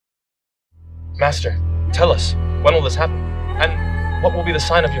Master, tell us, when will this happen? And what will be the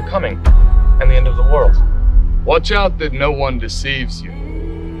sign of your coming and the end of the world? Watch out that no one deceives you.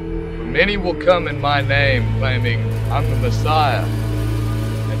 For many will come in my name, claiming, I'm the Messiah,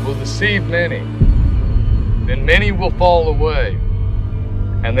 and will deceive many. Then many will fall away,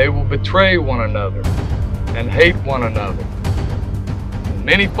 and they will betray one another, and hate one another. And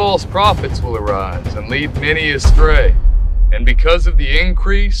many false prophets will arise, and lead many astray. And because of the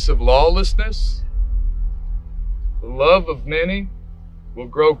increase of lawlessness, the love of many will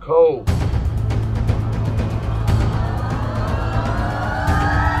grow cold.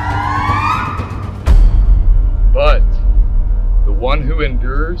 But the one who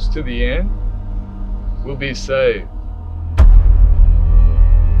endures to the end will be saved.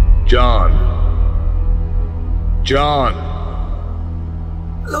 John.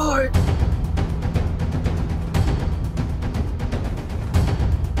 Lord.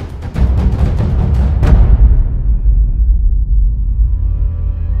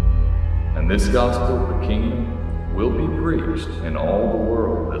 And this gospel of the kingdom will be preached in all the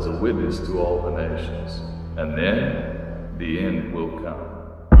world as a witness to all the nations, and then the end will come.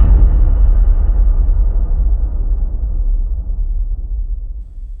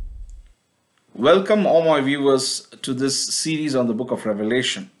 Welcome all my viewers to this series on the book of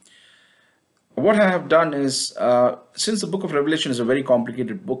Revelation. What I have done is, since the book of Revelation is a very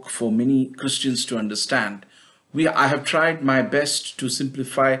complicated book for many Christians to understand, I have tried my best to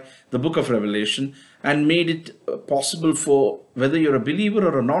simplify the book of Revelation and made it possible for whether you're a believer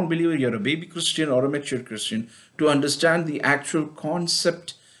or a non-believer, you're a baby Christian or a mature Christian, to understand the actual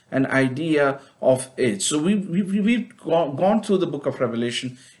concept and idea of it. So we've gone through the book of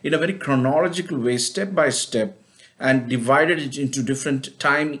Revelation in a very chronological way, step by step, and divided it into different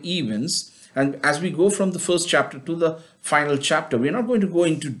time events. And as we go from the first chapter to the final chapter, we're not going to go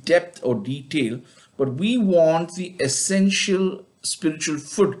into depth or detail, but we want the essential spiritual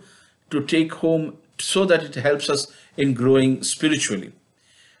food to take home so that it helps us in growing spiritually.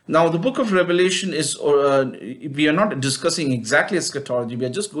 Now, the book of Revelation is, we are not discussing exactly eschatology, we are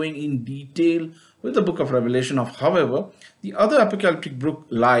just going in detail with the book of Revelation. However, the other apocalyptic book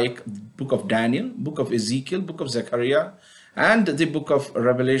like the book of Daniel, book of Ezekiel, book of Zechariah, and the book of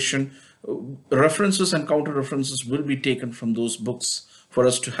Revelation, references and counter references will be taken from those books for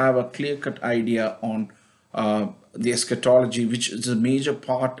us to have a clear-cut idea on the eschatology, which is a major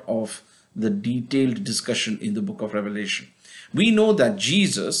part of the detailed discussion in the book of Revelation. We know that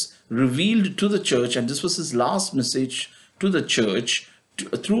Jesus revealed to the church, and this was his last message to the church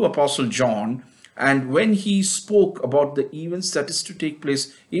through Apostle John, and when he spoke about the events that is to take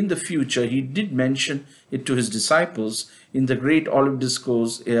place in the future, he did mention it to his disciples in the Great Olive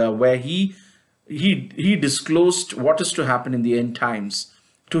Discourse, where he disclosed what is to happen in the end times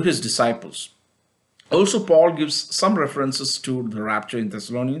to his disciples. Also, Paul gives some references to the rapture in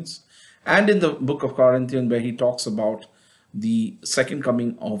Thessalonians and in the book of Corinthians, where he talks about the second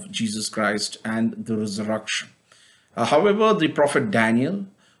coming of Jesus Christ and the resurrection. However, the prophet Daniel,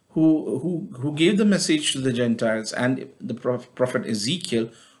 who gave the message to the Gentiles, and the prophet Ezekiel,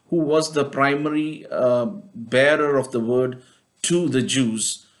 who was the primary bearer of the word to the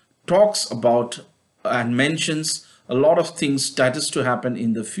Jews, talks about and mentions a lot of things that is to happen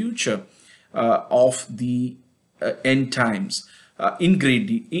in the future of the end times in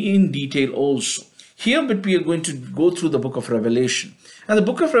detail also. Here, but we are going to go through the book of Revelation. And the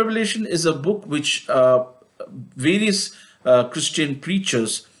book of Revelation is a book which various Christian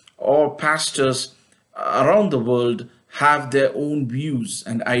preachers or pastors around the world have their own views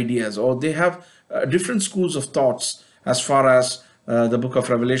and ideas, or they have different schools of thoughts as far as the book of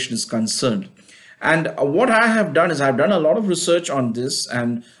Revelation is concerned. And what I have done is I've done a lot of research on this,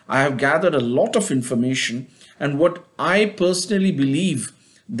 and I have gathered a lot of information. And what I personally believe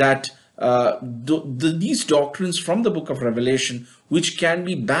that these doctrines from the book of Revelation, which can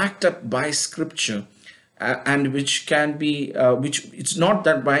be backed up by scripture, and which can be, which it's not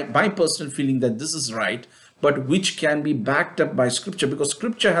that my personal feeling that this is right, but which can be backed up by scripture, because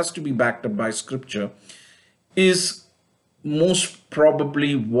scripture has to be backed up by scripture, is most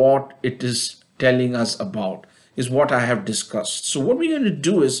probably what it is telling us about, is what I have discussed. So what we're going to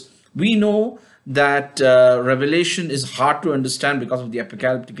do is, we know that Revelation is hard to understand because of the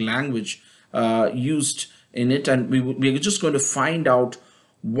apocalyptic language used in it, and we're just going to find out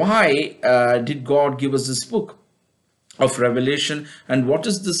why did God give us this book of Revelation, and what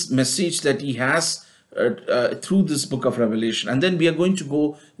is this message that he has through this book of Revelation. And then we are going to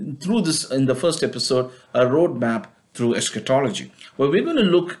go through this in the first episode, a roadmap through eschatology, where we're going to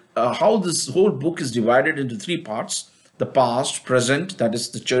look how this whole book is divided into three parts: the past, present, that is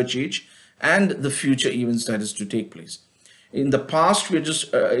the church age, and the future events that is to take place. In the past, we're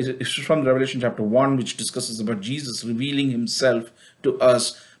just it's from Revelation chapter 1, which discusses about Jesus revealing himself to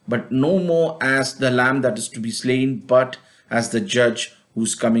us, but no more as the lamb that is to be slain, but as the judge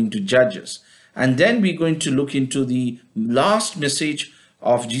who's coming to judge us. And then we're going to look into the last message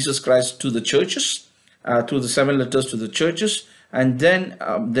of Jesus Christ to the churches, through the 7 letters to the churches, and then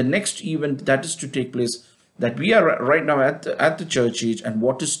the next event that is to take place, that we are right now at the church age, and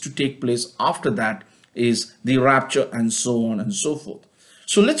what is to take place after that is the rapture, and so on and so forth.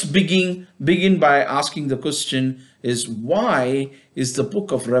 So let's begin by asking the question is, why is the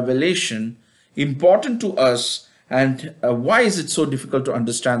book of Revelation important to us, and why is it so difficult to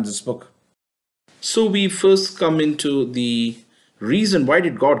understand this book? So we first come into the reason, why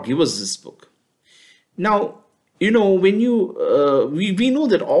did God give us this book? Now, when we know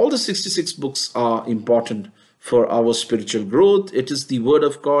that all the 66 books are important for our spiritual growth. It is the word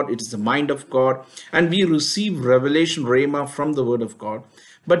of God, it is the mind of God, and we receive revelation rhema from the word of God.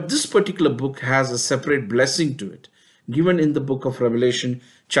 But this particular book has a separate blessing to it, given in the book of Revelation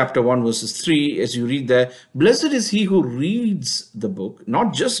chapter 1 verses 3. As you read there, blessed is he who reads the book,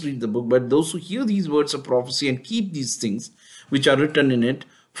 not just read the book, but those who hear these words of prophecy and keep these things which are written in it,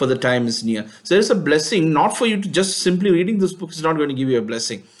 for the time is near. So there is a blessing, not for you to just simply reading this book is not going to give you a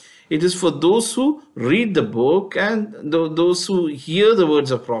blessing. It is for those who read the book and those who hear the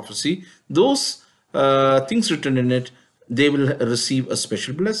words of prophecy, those things written in it, they will receive a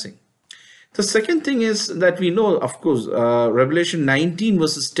special blessing. The second thing is that we know, of course, Revelation 19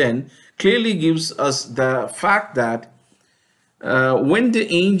 verses 10 clearly gives us the fact that when the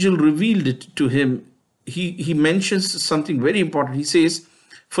angel revealed it to him, he mentions something very important. He says,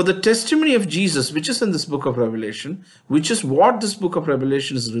 for the testimony of Jesus, which is in this book of Revelation, which is what this book of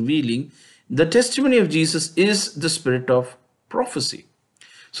Revelation is revealing, the testimony of Jesus is the spirit of prophecy.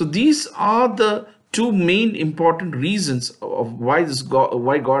 So these are the two main important reasons of why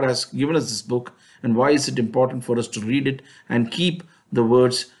God has given us this book, and why is it important for us to read it and keep the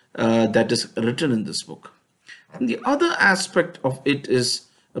words that is written in this book. And the other aspect of it is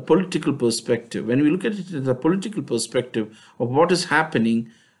a political perspective. When we look at it in the political perspective of what is happening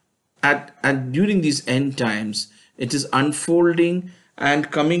and during these end times, it is unfolding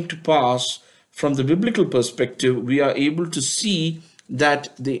and coming to pass. From the biblical perspective, we are able to see that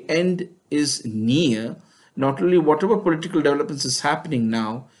the end is near. Not only whatever political developments is happening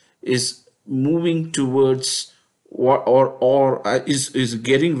now is moving towards what is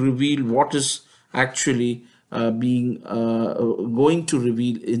getting revealed, what is actually going to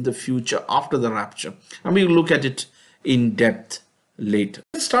reveal in the future after the rapture. And we'll look at it in depth later.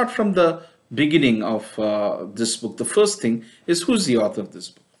 Let's start from the beginning of this book. The first thing is, who's the author of this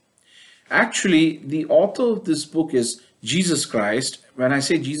book? Actually, the author of this book is Jesus Christ. When I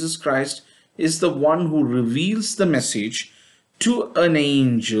say Jesus Christ, is the one who reveals the message to an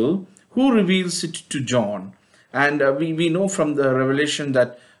angel, who reveals it to John. And we know from the Revelation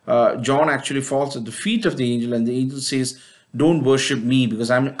that John actually falls at the feet of the angel, and the angel says, don't worship me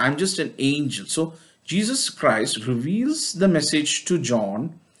because I'm just an angel. So Jesus Christ reveals the message to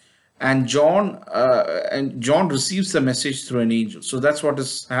John, and John receives the message through an angel. So that's what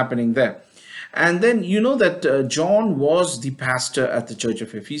is happening there. And then you know that John was the pastor at the church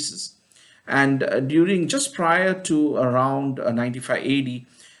of Ephesus, and during just prior to around 95 AD,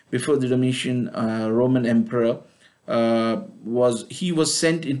 before the Domitian Roman emperor he was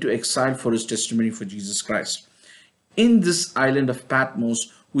sent into exile for his testimony for Jesus Christ in this island of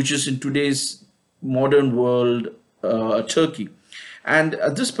Patmos, which is in today's modern world Turkey. And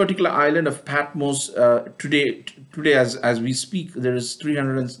this particular island of Patmos today as we speak, there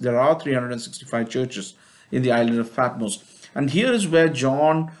are 365 churches in the island of Patmos. And here is where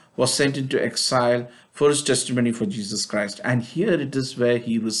John was sent into exile for his testimony for Jesus Christ. And here it is where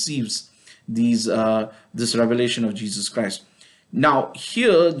he receives this revelation of Jesus Christ. Now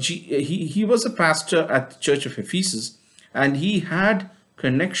here he was a pastor at the church of Ephesus, and he had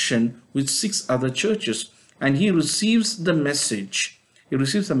connection with 6 other churches, and he receives the message. He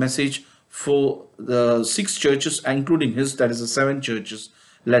receives the message for the 6 churches, including his, that is the 7 churches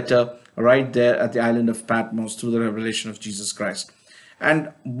letter right there at the island of Patmos through the revelation of Jesus Christ.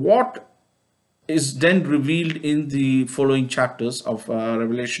 And what is then revealed in the following chapters of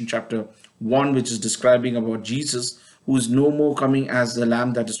Revelation chapter 1, which is describing about Jesus, who is no more coming as the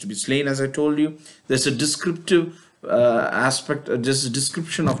lamb that is to be slain, as I told you. There's a descriptive aspect, there's a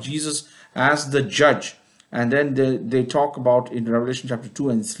description of Jesus as the judge. And then they talk about in Revelation chapter 2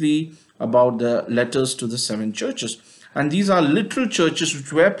 and 3 about the letters to the 7 churches. And these are literal churches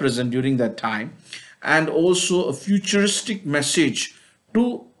which were present during that time, and also a futuristic message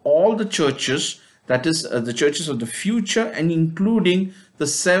to all the churches, that is the churches of the future, and including the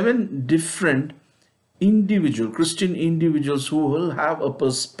 7 different Christian individuals who will have a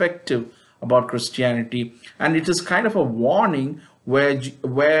perspective about Christianity. And it is kind of a warning where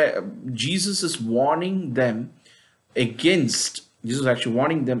Jesus is warning them against, Jesus is actually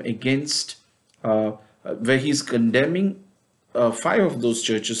warning them against, where he's condemning 5 of those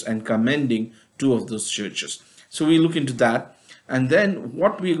churches and commending 2 of those churches. So we look into that. And then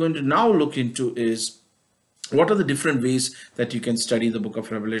what we're going to now look into is what are the different ways that you can study the book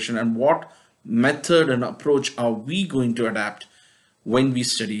of Revelation, and what method and approach are we going to adapt when we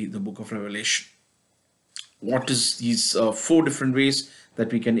study the book of Revelation. What is these 4 different ways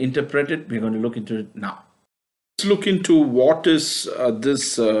that we can interpret it? We're going to look into it now. Let's look into what is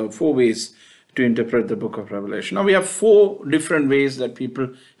this 4 ways to interpret the book of Revelation. Now we have 4 different ways that people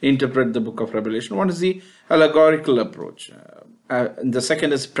interpret the book of Revelation. One is the allegorical approach. The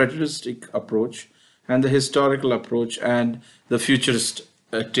second is preteristic approach, and the historical approach, and the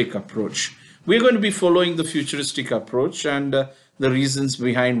futuristic approach. We're going to be following the futuristic approach, and the reasons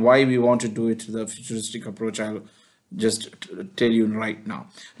behind why we want to do it, the futuristic approach, I'll just tell you right now.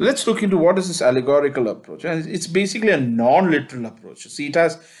 Let's look into what is this allegorical approach. And it's basically a non-literal approach. See, it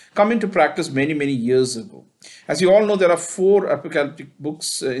has come into practice many years ago. As you all know, there are 4 apocalyptic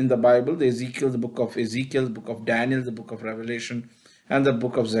books in the Bible: the book of Ezekiel, the book of Daniel, the book of Revelation, and the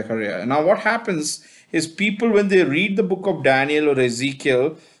book of Zechariah. Now what happens is, people, when they read the book of Daniel or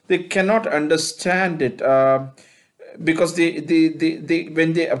Ezekiel, they cannot understand it because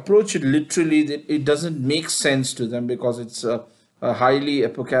when they approach it literally, it doesn't make sense to them, because it's a highly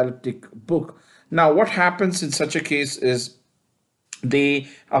apocalyptic book. Now what happens in such a case is, they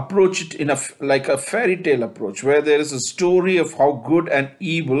approach it in like a fairy tale approach, where there is a story of how good and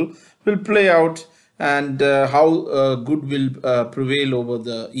evil will play out, and how good will prevail over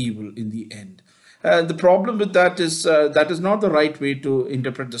the evil in the end. The problem with that is not the right way to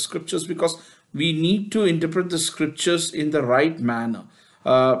interpret the scriptures, because we need to interpret the scriptures in the right manner.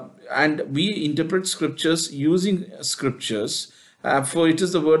 And we interpret scriptures using scriptures, for it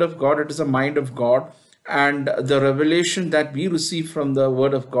is the word of God, it is the mind of God, and the revelation that we receive from the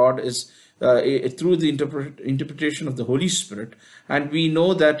word of God is through the interpretation of the Holy Spirit. And we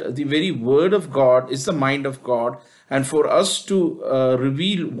know that the very word of God is the mind of God, and for us to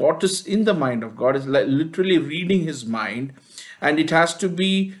reveal what is in the mind of God is like literally reading his mind, and it has to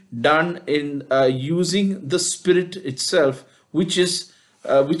be done in using the Spirit itself, which is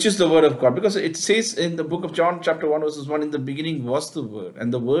the word of God. Because it says in the book of John chapter 1 verses 1, in the beginning was the word,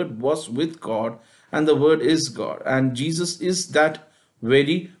 and the word was with God, and the word is God, and Jesus is that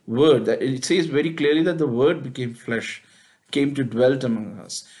very word. It says very clearly that the word became flesh, came to dwell among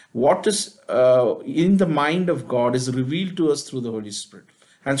us. What is in the mind of God is revealed to us through the Holy Spirit.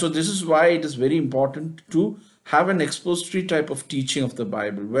 And so this is why it is very important to have an expository type of teaching of the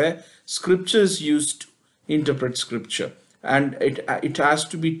Bible, where scripture is used to interpret scripture, and it has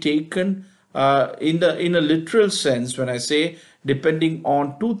to be taken in a literal sense. When I say, depending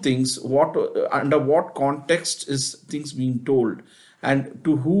on 2 things: under what context is things being told, and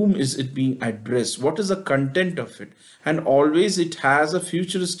to whom is it being addressed, what is the content of it. And always it has a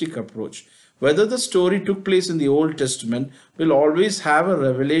futuristic approach. Whether the story took place in the Old Testament, will always have a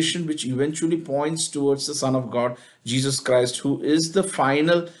revelation which eventually points towards the Son of God, Jesus Christ, who is the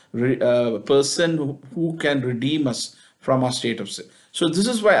final person who can redeem us from our state of sin. So this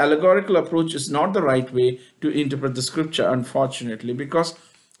is why allegorical approach is not the right way to interpret the scripture, unfortunately, because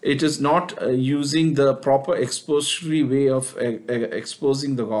it is not using the proper expository way of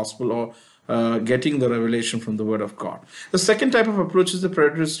exposing the gospel, or getting the revelation from the word of God. The second type of approach is the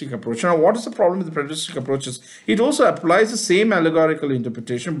preteristic approach. Now, what is the problem with the preteristic approaches? It also applies the same allegorical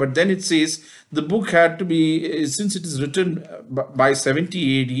interpretation, but then it says the book had to be, since it is written by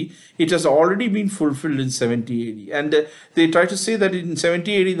 70 AD, it has already been fulfilled in 70 AD. And they try to say that in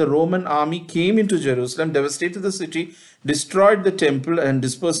 70 AD, the Roman army came into Jerusalem, devastated the city, destroyed the temple, and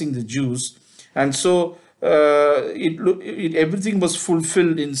dispersing the Jews. And so everything was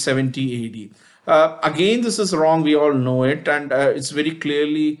fulfilled in 70 AD. Again, this is wrong. We all know it, and it's very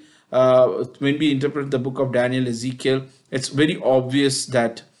clearly when we interpret the book of Daniel, Ezekiel, it's very obvious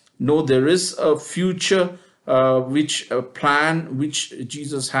that no, there is a future plan which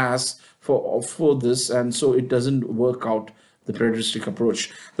Jesus has for this, and so it doesn't work out, the preteristic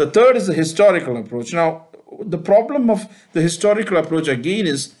approach. The third is the historical approach. Now, the problem of the historical approach again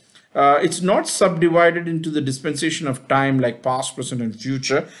is, it's not subdivided into the dispensation of time like past, present, and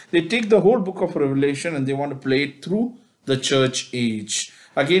future. They take the whole book of Revelation and they want to play it through the church age.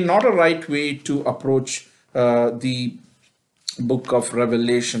 Again, not a right way to approach the book of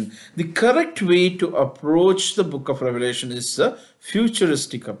Revelation. The correct way to approach the book of Revelation is a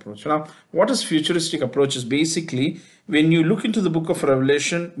futuristic approach. Now, what is futuristic approach? Is basically when you look into the book of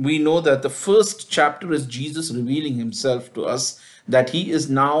Revelation, we know that the first chapter is Jesus revealing himself to us, that he is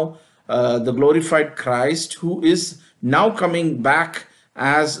now the glorified Christ who is now coming back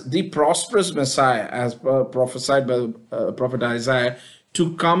as the prosperous Messiah, as prophesied by prophet Isaiah,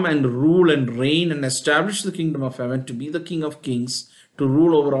 to come and rule and reign and establish the kingdom of heaven, to be the King of Kings, to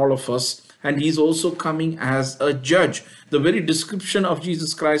rule over all of us. And he's also coming as a judge. The very description of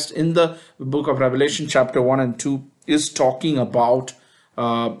Jesus Christ in the book of Revelation chapter 1 and 2 is talking about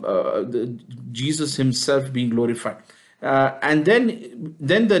Jesus himself being glorified. And then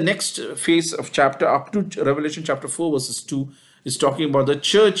the next phase of chapter up to Revelation chapter 4 verses 2 is talking about the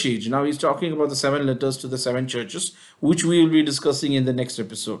church age. Now he's talking about the 7 letters to the 7 churches, which we will be discussing in the next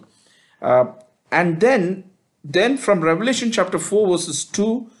episode. And then from Revelation chapter 4 verses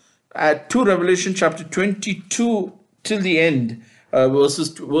 2 to Revelation chapter 22 till the end,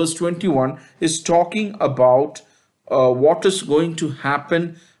 verse 21 is talking about what is going to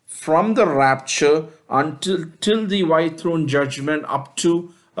happen from the rapture till the white throne judgment up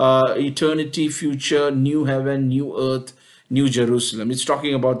to eternity, future, new heaven, new earth, New Jerusalem. It's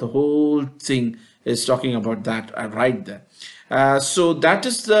talking about the whole thing. It's talking about that right there. So that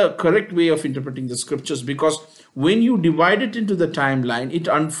is the correct way of interpreting the scriptures, because when you divide it into the timeline, it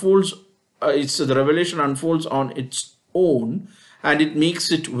unfolds. The revelation unfolds on its own, and it makes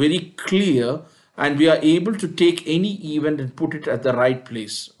it very clear. And we are able to take any event and put it at the right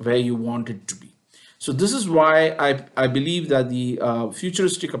place where you want it to be. So this is why I believe that the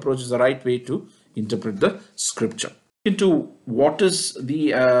futuristic approach is the right way to interpret the scripture. Into what is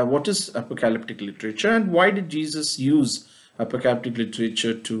apocalyptic literature, and why did Jesus use apocalyptic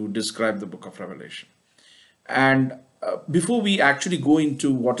literature to describe the book of Revelation? And before we actually go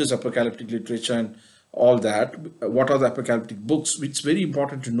into what is apocalyptic literature and all that, what are the apocalyptic books, it's very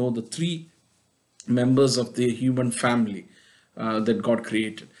important to know the 3 members of the human family that God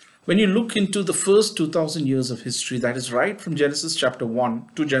created. When you look into the first 2000 years of history, that is right from Genesis chapter 1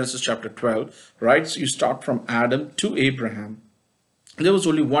 to Genesis chapter 12, right? So you start from Adam to Abraham. There was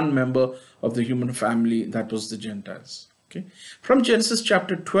only one member of the human family, that was the Gentiles. Okay. From Genesis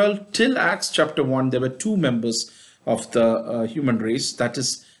chapter 12 till Acts chapter 1, there were 2 members of the human race, that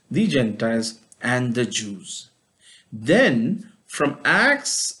is the Gentiles and the Jews. Then from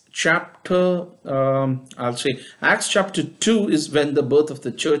Acts chapter Acts chapter 2 is when the birth of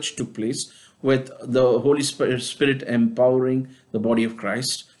the church took place, with the Holy Spirit empowering the body of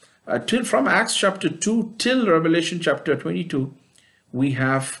Christ. From Acts chapter 2 till Revelation chapter 22, we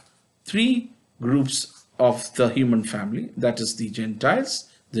have 3 groups of the human family, that is the Gentiles,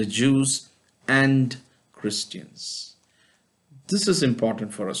 the Jews, and Christians. This is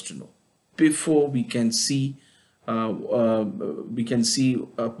important for us to know before we can see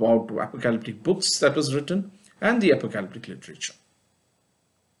about apocalyptic books that was written and the apocalyptic literature.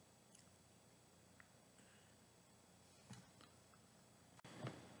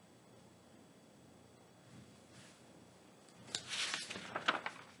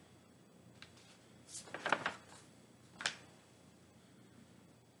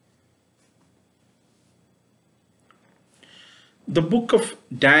 The book of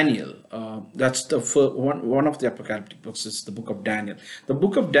Daniel, that's the one of the apocalyptic books, is the book of Daniel. The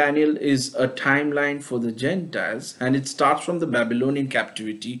book of Daniel is a timeline for the Gentiles, and it starts from the Babylonian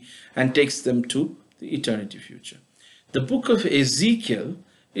captivity and takes them to the eternity future. The book of Ezekiel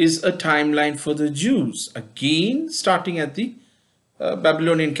is a timeline for the Jews, again starting at the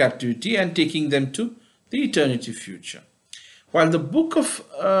Babylonian captivity and taking them to the eternity future. While the book of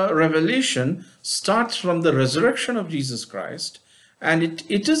Revelation starts from the resurrection of Jesus Christ, and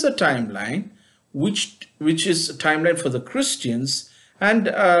it is a timeline which is a timeline for the Christians, and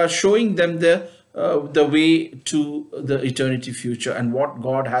showing them the way to the eternity future and what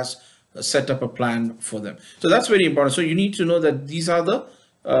God has set up a plan for them. So that's very important. So you need to know that these are the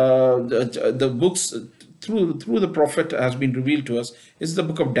books through the prophet has been revealed to us. Is the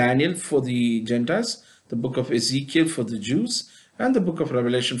book of Daniel for the Gentiles, the book of Ezekiel for the Jews, and the book of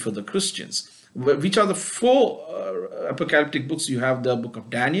Revelation for the Christians. Which are the 4 apocalyptic books? You have the book of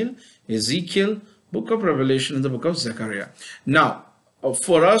Daniel, Ezekiel, book of Revelation, and the book of Zechariah. Now,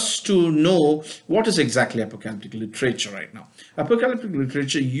 for us to know what is exactly apocalyptic literature right now. Apocalyptic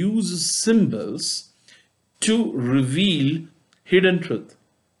literature uses symbols to reveal hidden truth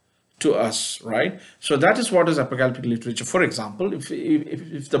to us, right? So that is what is apocalyptic literature. For example,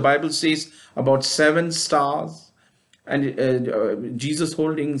 if the Bible says about 7 stars and Jesus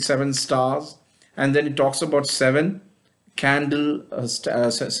holding 7 stars, and then it talks about 7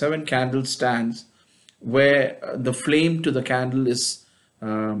 seven candle stands, where the flame to the candle is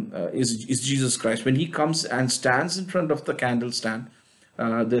Jesus Christ. When he comes and stands in front of the candle stand,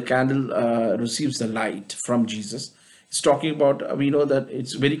 the candle receives the light from Jesus. It's talking about, we know that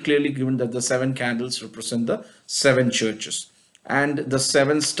it's very clearly given that the seven candles represent the seven churches. And the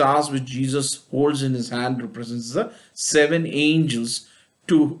seven stars which Jesus holds in his hand represents the seven angels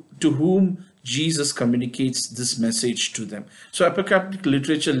to whom Jesus communicates this message to them. So apocalyptic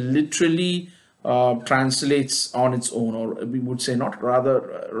literature literally translates on its own, or we would say not,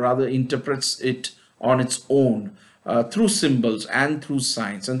 rather interprets it on its own through symbols and through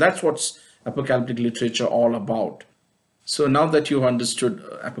signs. And that's what's apocalyptic literature all about. So now that you've understood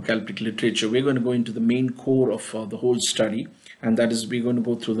apocalyptic literature, we're going to go into the main core of the whole study, and that is we're going to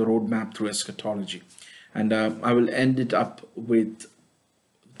go through the roadmap through eschatology. And I will end it up with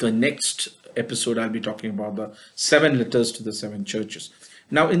the next episode. I'll be talking about the seven letters to the seven churches.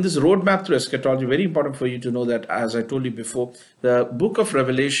 Now, in this roadmap through eschatology, very important for you to know that, as I told you before, the book of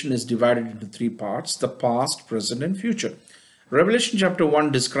Revelation is divided into three parts: the past, present, and future. Revelation chapter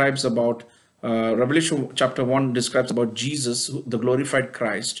 1 describes about Jesus, the glorified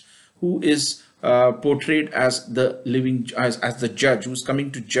Christ, who is portrayed as the as the judge, who's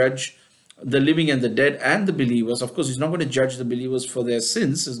coming to judge the living and the dead and the believers. Of course, he's not going to judge the believers for their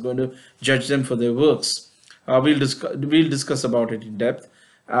sins; he's going to judge them for their works. We'll discuss about it in depth.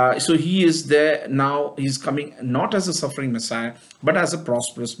 So he is there now. He's coming not as a suffering Messiah, but as a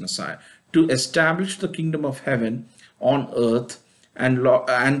prosperous Messiah to establish the kingdom of heaven on earth and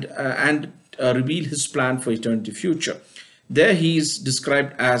reveal his plan for eternity future. There he is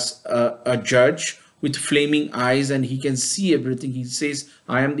described as a judge with flaming eyes, and he can see everything. He says,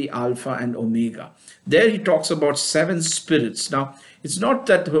 "I am the Alpha and Omega." There he talks about seven spirits. Now, it's not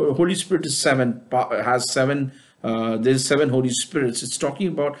that the Holy Spirit is has seven. There's seven Holy Spirits. It's talking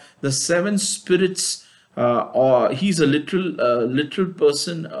about the seven spirits. Or he's a literal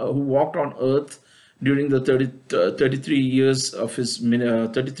person who walked on earth during the 33 years of his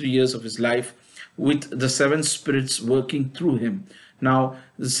life, with the seven spirits working through him. Now,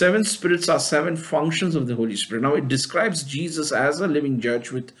 the seven spirits are seven functions of the Holy Spirit. Now, it describes Jesus as a living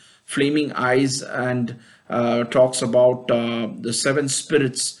judge with flaming eyes, and talks about the seven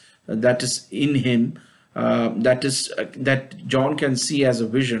spirits that is in him, that John can see as a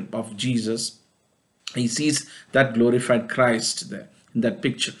vision of Jesus. He sees that glorified Christ there in that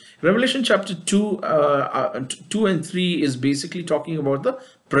picture. Revelation chapter 2 and 3 is basically talking about the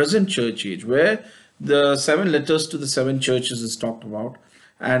present church age, where the seven letters to the seven churches is talked about,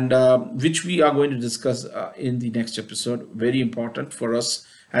 and which we are going to discuss in the next episode. Very important for us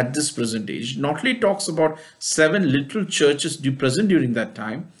at this present age. Not only talks about seven literal churches present during that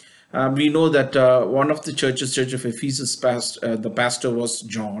time. We know that one of the churches, Church of Ephesus, the pastor was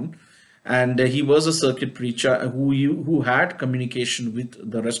John, and he was a circuit preacher who had communication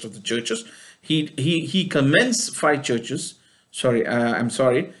with the rest of the churches. He commends five churches.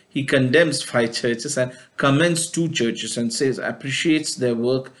 He condemns five churches and commends two churches, and says appreciates their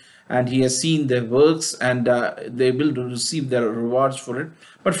work, and he has seen their works, and they will receive their rewards for it.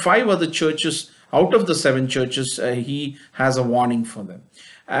 But five other churches out of the seven churches, he has a warning for them.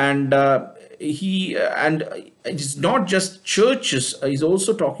 And it's not just churches. He's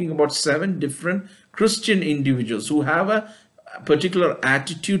also talking about seven different Christian individuals who have a particular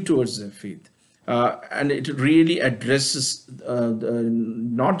attitude towards their faith. And it really addresses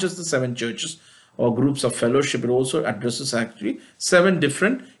not just the seven churches or groups of fellowship, it also addresses actually seven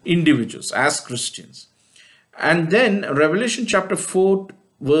different individuals as Christians. And then Revelation chapter 4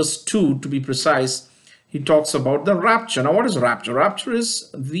 verse 2, to be precise, he talks about the rapture. Now, what is rapture? Rapture is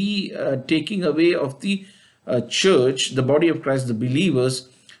the taking away of the church, the body of Christ, the believers,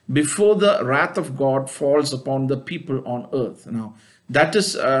 before the wrath of God falls upon the people on earth. Now, that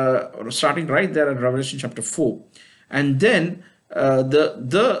is starting right there at Revelation chapter 4. And then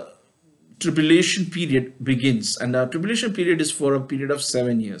the tribulation period begins. And the tribulation period is for a period of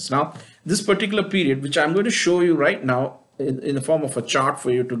 7 years. Now, this particular period, which I'm going to show you right now in the form of a chart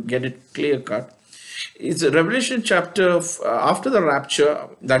for you to get it clear cut, it's a Revelation chapter, after the rapture,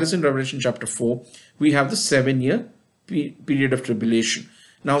 that is in Revelation chapter 4, we have the 7-year period of tribulation.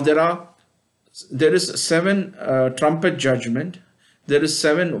 Now, there is 7 trumpet judgment, there is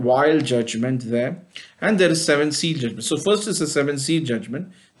 7 vial judgment there, and there is 7 seal judgment. So first is the 7 seal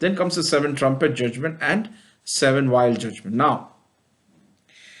judgment, then comes the 7 trumpet judgment and 7 vial judgment. Now,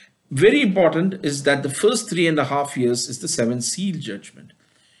 very important is that the first 3.5 years is the 7 seal judgment.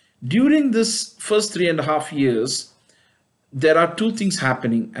 During this first 3.5 years, there are two things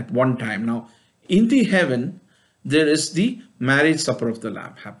happening at one time. Now, in the heaven, there is the marriage supper of the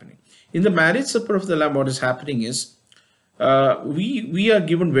Lamb happening. In the marriage supper of the Lamb, what is happening is we are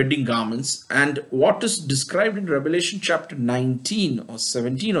given wedding garments, and what is described in Revelation chapter 19 or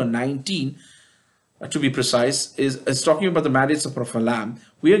 17 or 19, to be precise, is talking about the marriage supper of a Lamb.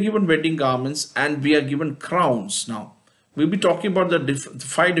 We are given wedding garments and we are given crowns. Now, we'll be talking about the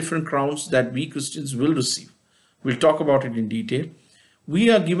 5 different crowns that we Christians will receive. We'll talk about it in detail.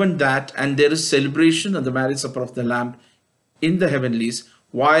 We are given that, and there is celebration of the marriage supper of the Lamb in the heavenlies,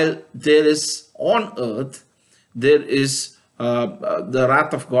 while there is on earth, there is the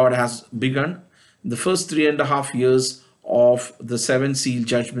wrath of God has begun. The first 3.5 years of the 7 seal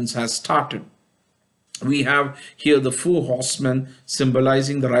judgments has started. We have here the 4 horsemen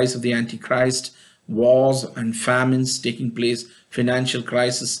symbolizing the rise of the Antichrist, wars and famines taking place, financial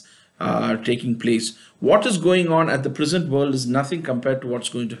crisis taking place. What is going on at the present world is nothing compared to what's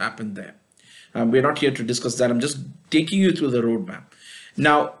going to happen there. We're not here to discuss that. I'm just taking you through the roadmap.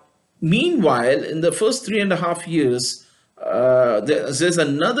 Now, meanwhile, in the first 3.5 years, there's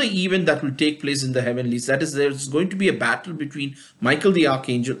another event that will take place in the heavenlies. That is, there's going to be a battle between Michael the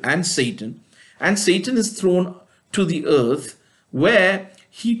archangel and Satan is thrown to the earth, where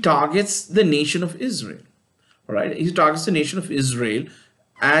he targets the nation of Israel. All right, he targets the nation of Israel,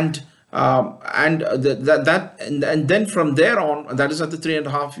 and then from there on, that is at the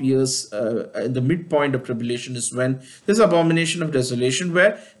 3.5 years, the midpoint of tribulation is when there's abomination of desolation,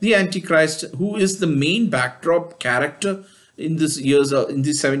 where the Antichrist, who is the main backdrop character in these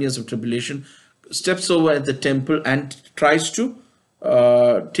 7 years of tribulation, steps over at the temple and tries to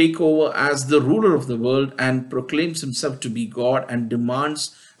take over as the ruler of the world and proclaims himself to be God and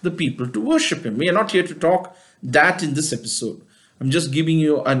demands the people to worship him. We are not here to talk that in this episode. I'm just giving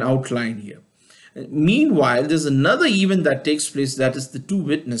you an outline here. Meanwhile, there's another event that takes place, that is the 2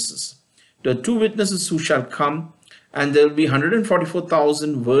 witnesses. The 2 witnesses who shall come, and there will be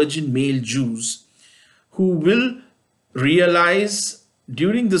 144,000 virgin male Jews who will realize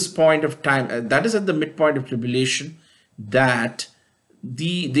during this point of time, that is at the midpoint of tribulation, that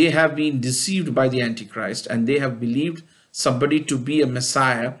they have been deceived by the Antichrist, and they have believed somebody to be a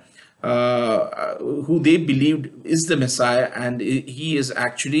Messiah, who they believed is the Messiah, and he is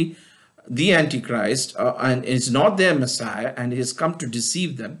actually the Antichrist, and is not their Messiah, and he has come to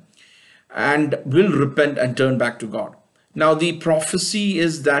deceive them, and will repent and turn back to God. Now, the prophecy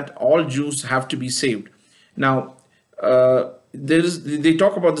is that all Jews have to be saved. Now, they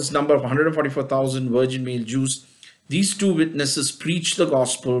talk about this number of 144,000 virgin male Jews. These 2 witnesses preach the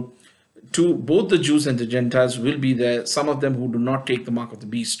gospel to both the Jews and the Gentiles. Will be there. Some of them who do not take the mark of the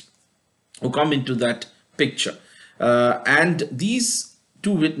beast, who come into that picture. And these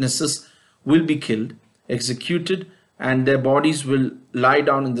 2 witnesses will be killed, executed, and their bodies will lie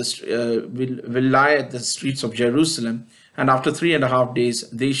down in the will lie at the streets of Jerusalem. And after 3.5 days,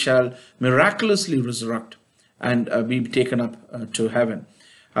 they shall miraculously resurrect and be taken up to heaven.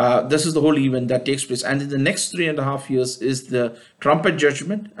 This is the whole event that takes place. And in the next 3.5 years is the trumpet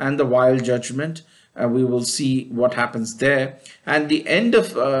judgment and the vial judgment. We will see what happens there. And the end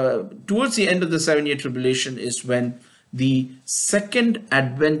of towards the end of the 7-year tribulation is when the second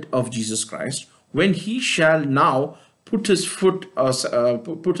advent of Jesus Christ, when he shall now put his foot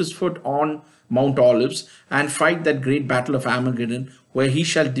on Mount Olives and fight that great battle of Armageddon, where he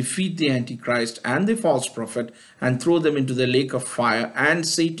shall defeat the Antichrist and the false prophet and throw them into the lake of fire, and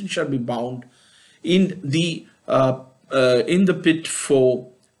Satan shall be bound in the pit for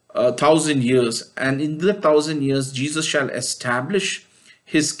 1,000 years. And in the 1,000 years, Jesus shall establish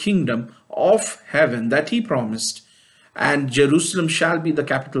his kingdom of heaven that he promised, and Jerusalem shall be the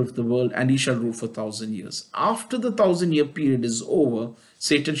capital of the world, and he shall rule for 1,000 years. After the 1,000-year period is over,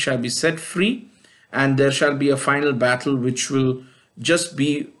 Satan shall be set free, and there shall be a final battle, which will just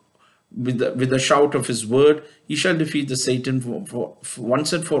be with the shout of his word. He shall defeat the Satan for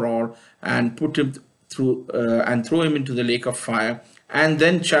once and for all, and put him through and throw him into the lake of fire. And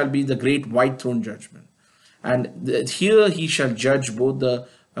then shall be the great white throne judgment. And here he shall judge both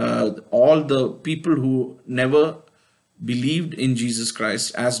all the people who never believed in Jesus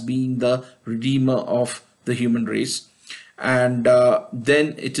Christ as being the redeemer of the human race. And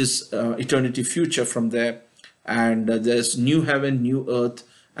then it is eternity future from there. And there's new heaven, new earth,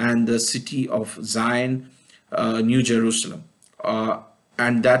 and the city of Zion, New Jerusalem.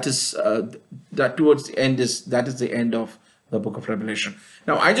 And that is that towards the end is the end of the book of Revelation.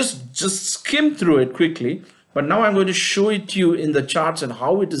 Now, I just skimmed through it quickly, but now I'm going to show it to you in the charts and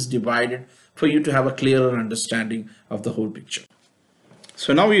how it is divided for you to have a clearer understanding of the whole picture.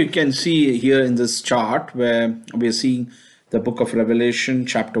 So now you can see here in this chart where we are seeing the book of Revelation,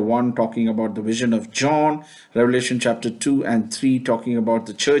 chapter 1, talking about the vision of John, Revelation chapter 2 and 3, talking about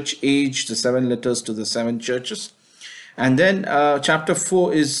the church age, the 7 letters to the 7 churches. And then chapter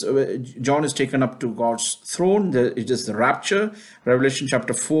 4 is John is taken up to God's throne. It is the rapture. Revelation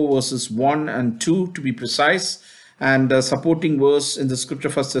chapter 4 verses 1 and 2 to be precise. And supporting verse in the scripture,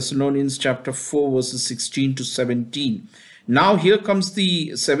 1 Thessalonians chapter 4 verses 16 to 17. Now here comes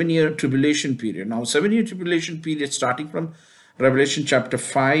the 7-year tribulation period. Now 7-year tribulation period starting from Revelation chapter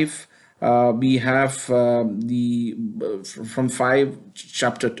 5. We have from 5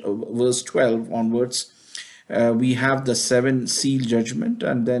 chapter verse 12 onwards. We have the 7 seal judgment,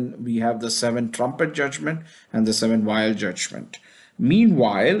 and then we have the 7 trumpet judgment and the 7 vial judgment.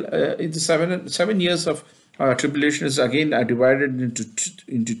 Meanwhile, in the 7 years of tribulation is again divided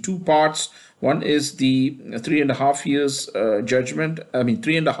into 2 parts. One is the 3.5 years judgment.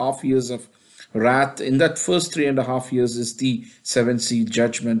 3.5 years of wrath. In that first 3.5 years is the 7 seal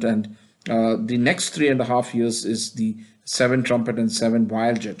judgment, and the next 3.5 years is the 7 trumpet and 7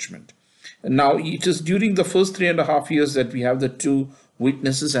 vial judgment. Now, it is during the first 3.5 years that we have the 2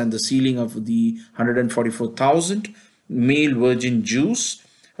 witnesses and the sealing of the 144,000 male virgin Jews.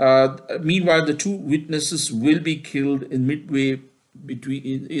 Meanwhile, the 2 witnesses will be killed in midway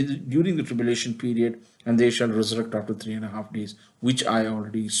during the tribulation period, and they shall resurrect after 3.5 days, which I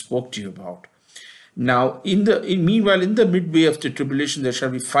already spoke to you about. Now, meanwhile, in the midway of the tribulation, there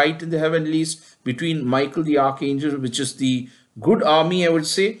shall be fight in the heavenlies between Michael the archangel, which is the good army, I would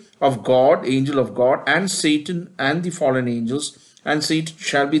say, of God, angel of God, and Satan and the fallen angels, and Satan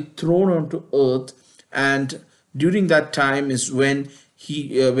shall be thrown onto earth. And during that time is when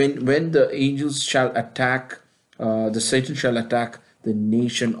when the angels shall attack, the Satan shall attack the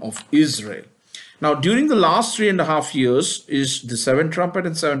nation of Israel. Now, during the last 3.5 years is the 7 trumpet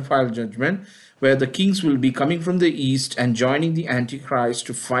and 7 vial judgment, where the kings will be coming from the east and joining the Antichrist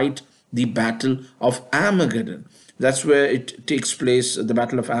to fight the battle of Armageddon. That's where it takes place, the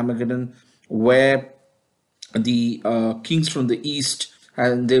battle of Armageddon, where the kings from the east,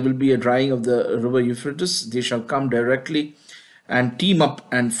 and there will be a drying of the river Euphrates, they shall come directly and team up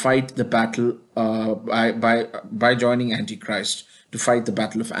and fight the battle by joining Antichrist to fight the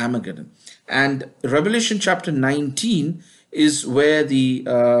battle of Armageddon. And Revelation chapter 19 is where the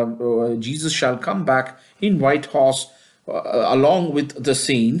Jesus shall come back in white horse along with the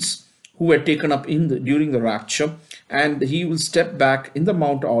saints who were taken up during the rapture, and he will step back in the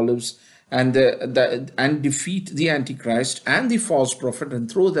Mount Olives and defeat the Antichrist and the false prophet and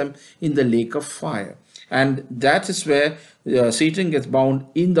throw them in the lake of fire. And that is where Satan gets bound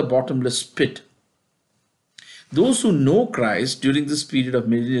in the bottomless pit. Those who know Christ during this period of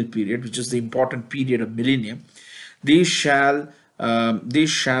millennial period, which is the important period of millennium, they shall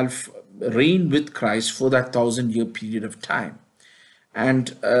reign with Christ for that 1,000-year period of time.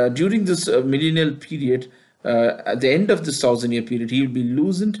 And during this millennial period, at the end of this 1,000-year period, he will be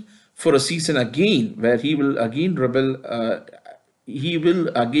loosened for a season again, where he will again rebel. He will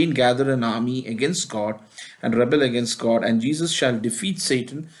again gather an army against God and rebel against God, and Jesus shall defeat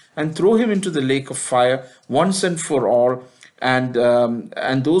Satan and throw him into the lake of fire once and for all. And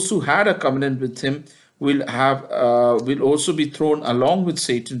those who had a covenant with him will also be thrown along with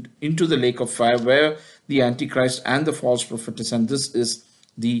Satan into the lake of fire, where the Antichrist and the false prophet is, and this is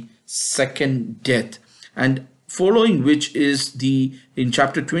the second death. And following which is in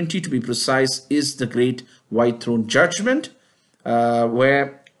chapter 20 to be precise, is the great white throne judgment,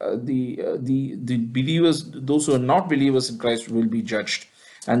 where the believers, those who are not believers in Christ, will be judged.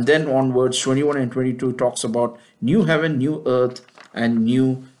 And then onwards, 21 and 22 talks about new heaven, new earth, and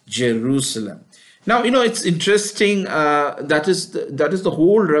new Jerusalem. Now, it's interesting. That is the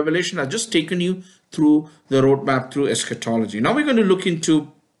whole Revelation. I've just taken you through the roadmap through eschatology. Now we're going to look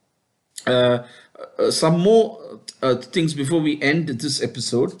into some more things before we end this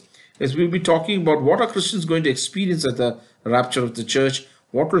episode. As we'll be talking about what are Christians going to experience at the rapture of the church,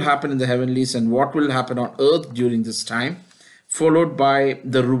 what will happen in the heavenlies, and what will happen on earth during this time, followed by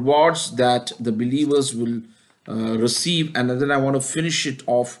the rewards that the believers will receive. And then I want to finish it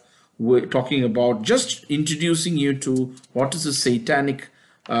off with talking about, just introducing you to what is the satanic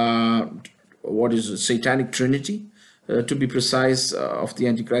trinity, to be precise, of the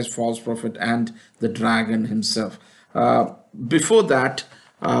Antichrist, false prophet, and the dragon himself. Before that,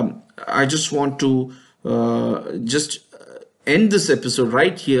 I just want to end this episode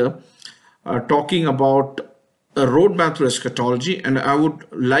right here, talking about a roadmap through eschatology, and I would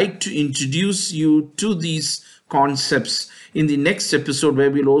like to introduce you to these concepts in the next episode,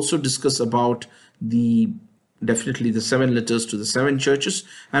 where we'll also discuss about definitely the 7 letters to the 7 churches.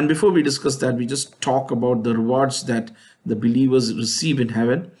 And before we discuss that, we just talk about the rewards that the believers receive in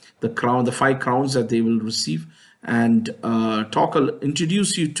heaven, the crown, the 5 crowns that they will receive, and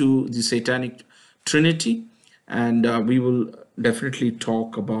introduce you to the Satanic Trinity, and we will definitely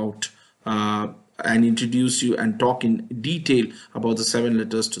talk about and introduce you and talk in detail about the 7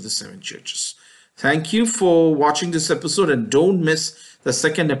 letters to the 7 churches. Thank you for watching this episode, and don't miss the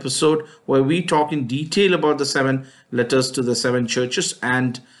second episode where we talk in detail about the 7 letters to the 7 churches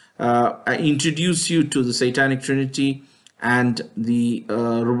and I introduce you to the Satanic Trinity and the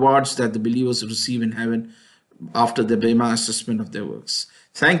rewards that the believers receive in heaven after the Bema assessment of their works.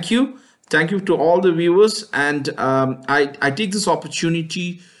 Thank you. Thank you to all the viewers, and I take this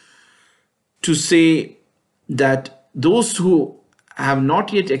opportunity to say that those who have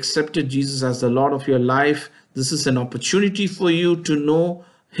not yet accepted Jesus as the Lord of your life, this is an opportunity for you to know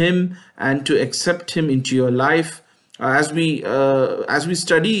him and to accept him into your life. As we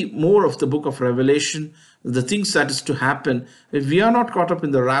study more of the book of Revelation, the things that is to happen, if we are not caught up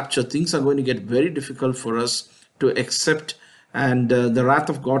in the rapture, things are going to get very difficult for us to accept, and the wrath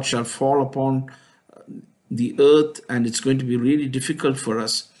of God shall fall upon the earth, and it's going to be really difficult for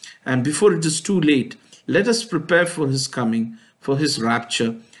us. And before it is too late, let us prepare for his coming, for his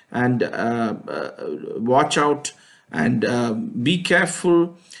rapture, and watch out and be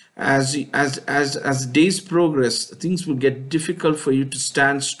careful. As days progress, things will get difficult for you to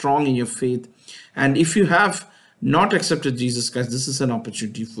stand strong in your faith. And if you have not accepted Jesus Christ, this is an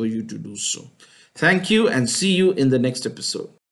opportunity for you to do so. Thank you, and see you in the next episode.